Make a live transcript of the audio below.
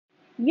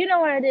You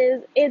know what it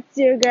is. It's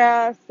your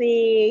girl,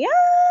 C.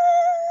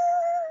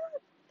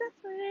 That's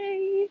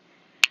right.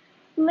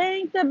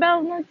 Link the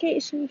bell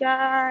notification,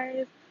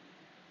 guys.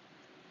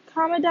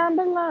 Comment down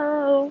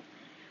below.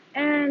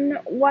 And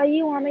what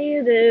you want me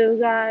to do,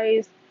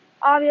 guys.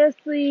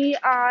 Obviously,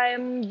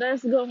 I'm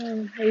this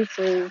going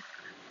places.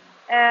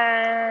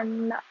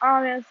 And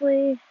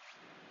obviously,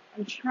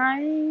 I'm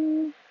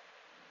trying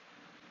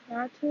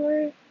not to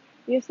work.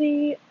 You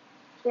see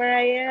where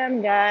I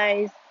am,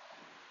 guys.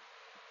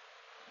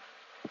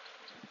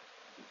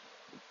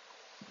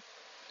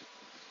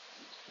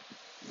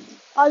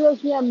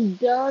 Obviously, I'm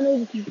done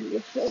with.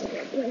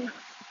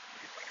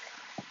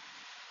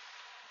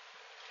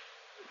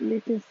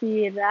 You can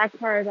see that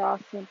car is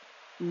awesome.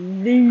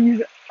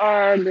 These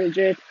are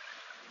legit.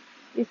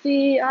 You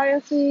see,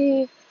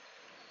 obviously,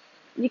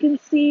 you can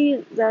see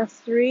the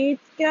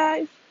streets,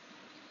 guys.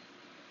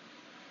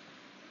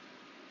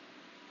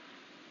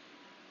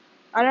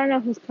 I don't know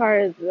whose car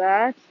is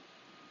that.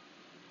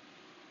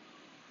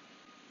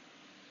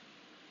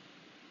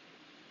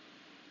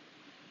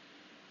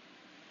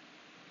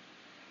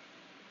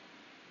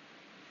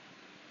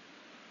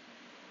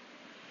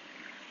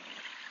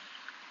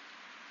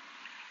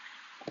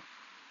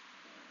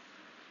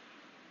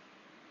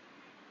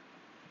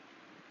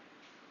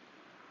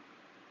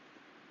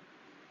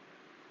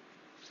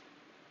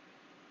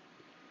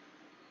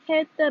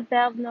 Hit the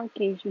bell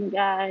notification,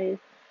 guys.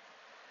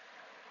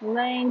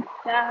 Link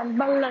down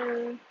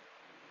below.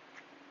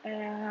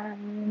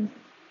 And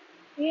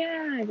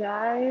yeah,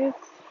 guys,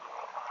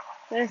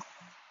 this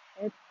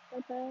hit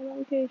the bell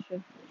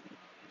notification.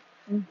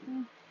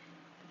 Mhm.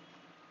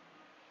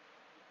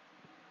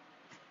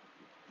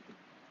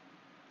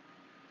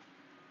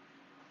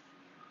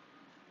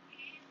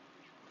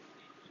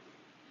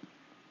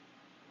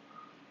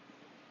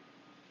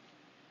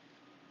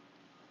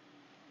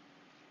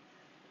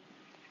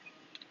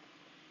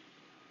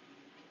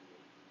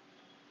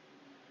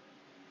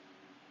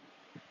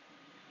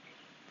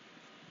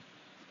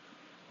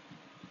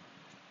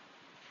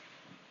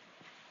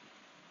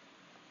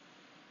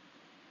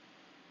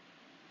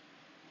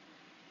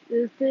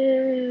 This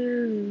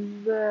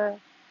is the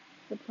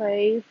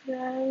place,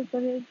 guys.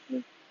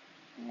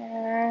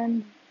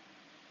 And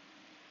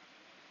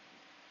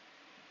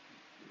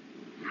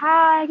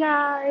hi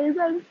guys,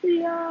 I'm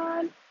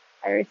Sion.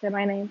 I already said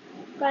my name.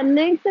 But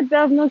link the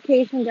bell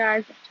notification,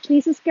 guys.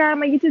 Please subscribe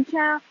my YouTube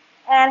channel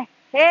and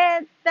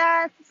hit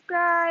that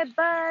subscribe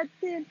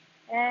button.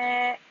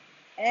 Eh,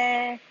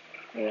 eh,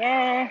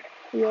 yeah,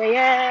 yeah,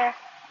 yeah.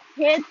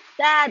 Hit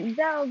that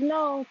bell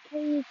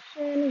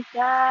notification,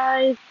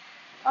 guys.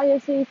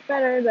 Obviously, it's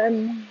better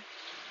than,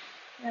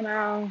 you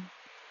know,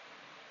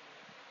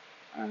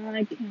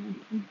 I can't.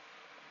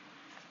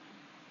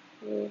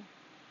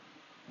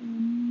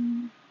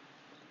 Mm,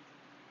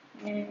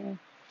 yeah,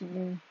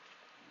 yeah.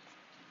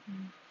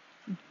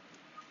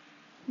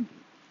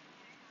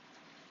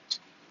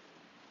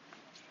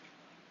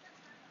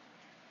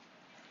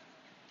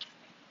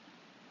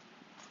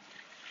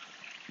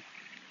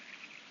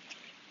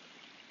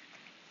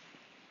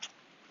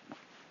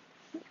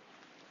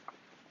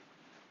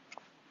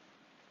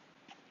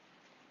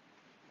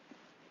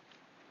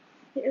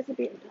 Here's a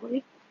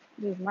BMW.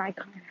 This is my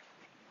car.